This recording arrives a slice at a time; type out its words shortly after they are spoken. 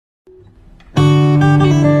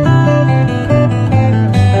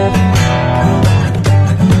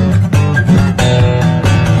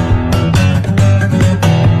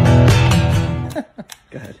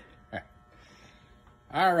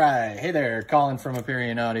Colin from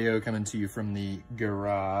Aperion Audio, coming to you from the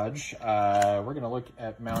garage. We're gonna look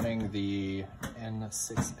at mounting the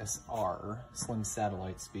N6SR slim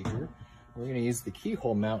satellite speaker. We're gonna use the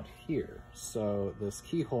keyhole mount here. So this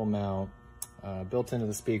keyhole mount built into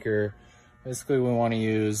the speaker, basically we wanna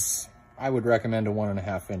use, I would recommend a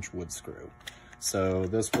 1.5 inch wood screw. So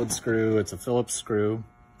this wood screw, it's a Phillips screw.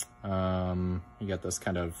 You got this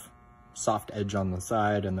kind of soft edge on the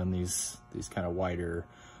side and then these kind of wider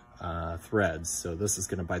threads. So this is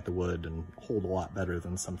going to bite the wood and hold a lot better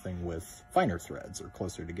than something with finer threads or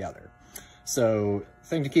closer together. So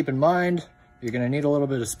thing to keep in mind, you're going to need a little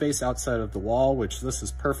bit of space outside of the wall, which this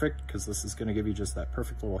is perfect because this is going to give you just that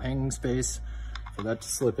perfect little hanging space for that to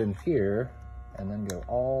slip in here and then go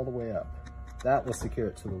all the way up. That will secure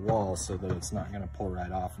it to the wall so that it's not going to pull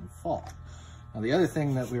right off and fall. Now the other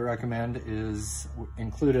thing that we recommend is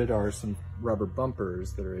included are some rubber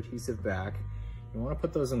bumpers that are adhesive back. You want to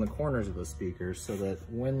put those in the corners of the speaker so that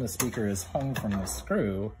when the speaker is hung from the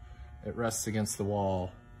screw, it rests against the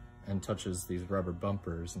wall and touches these rubber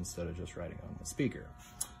bumpers instead of just riding on the speaker.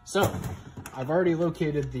 So I've already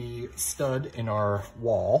located the stud in our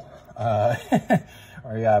wall.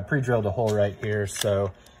 I pre-drilled a hole right here.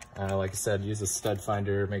 So like I said, use a stud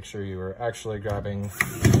finder. Make sure you are actually grabbing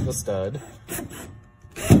the stud.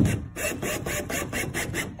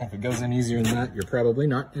 If it goes in easier than that, you're probably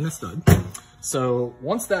not in a stud. So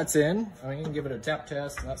once that's in, you can give it a tap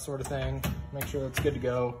test and that sort of thing. Make sure it's good to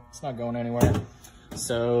go. It's not going anywhere.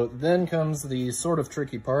 So then comes the sort of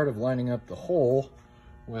tricky part of lining up the hole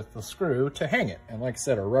with the screw to hang it. And like I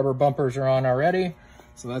said, our rubber bumpers are on already.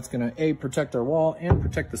 So that's gonna A, protect our wall and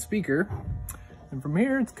protect the speaker. And from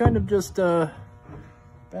here, it's kind of just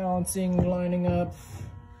balancing, lining up,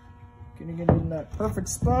 getting it in that perfect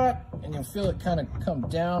spot. And you'll feel it kind of come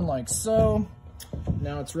down like so.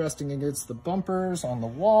 Now it's resting against the bumpers on the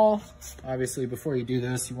wall. Obviously, before you do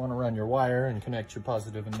this, you want to run your wire and connect your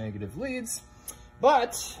positive and negative leads.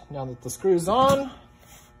 But now that the screw's on,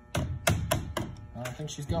 I don't think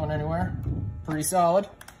she's going anywhere. Pretty solid.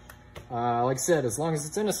 Like I said, as long as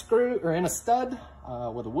it's in a screw or in a stud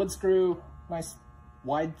with a wood screw, nice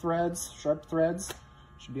wide threads, sharp threads,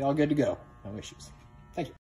 should be all good to go. No issues. Thank you.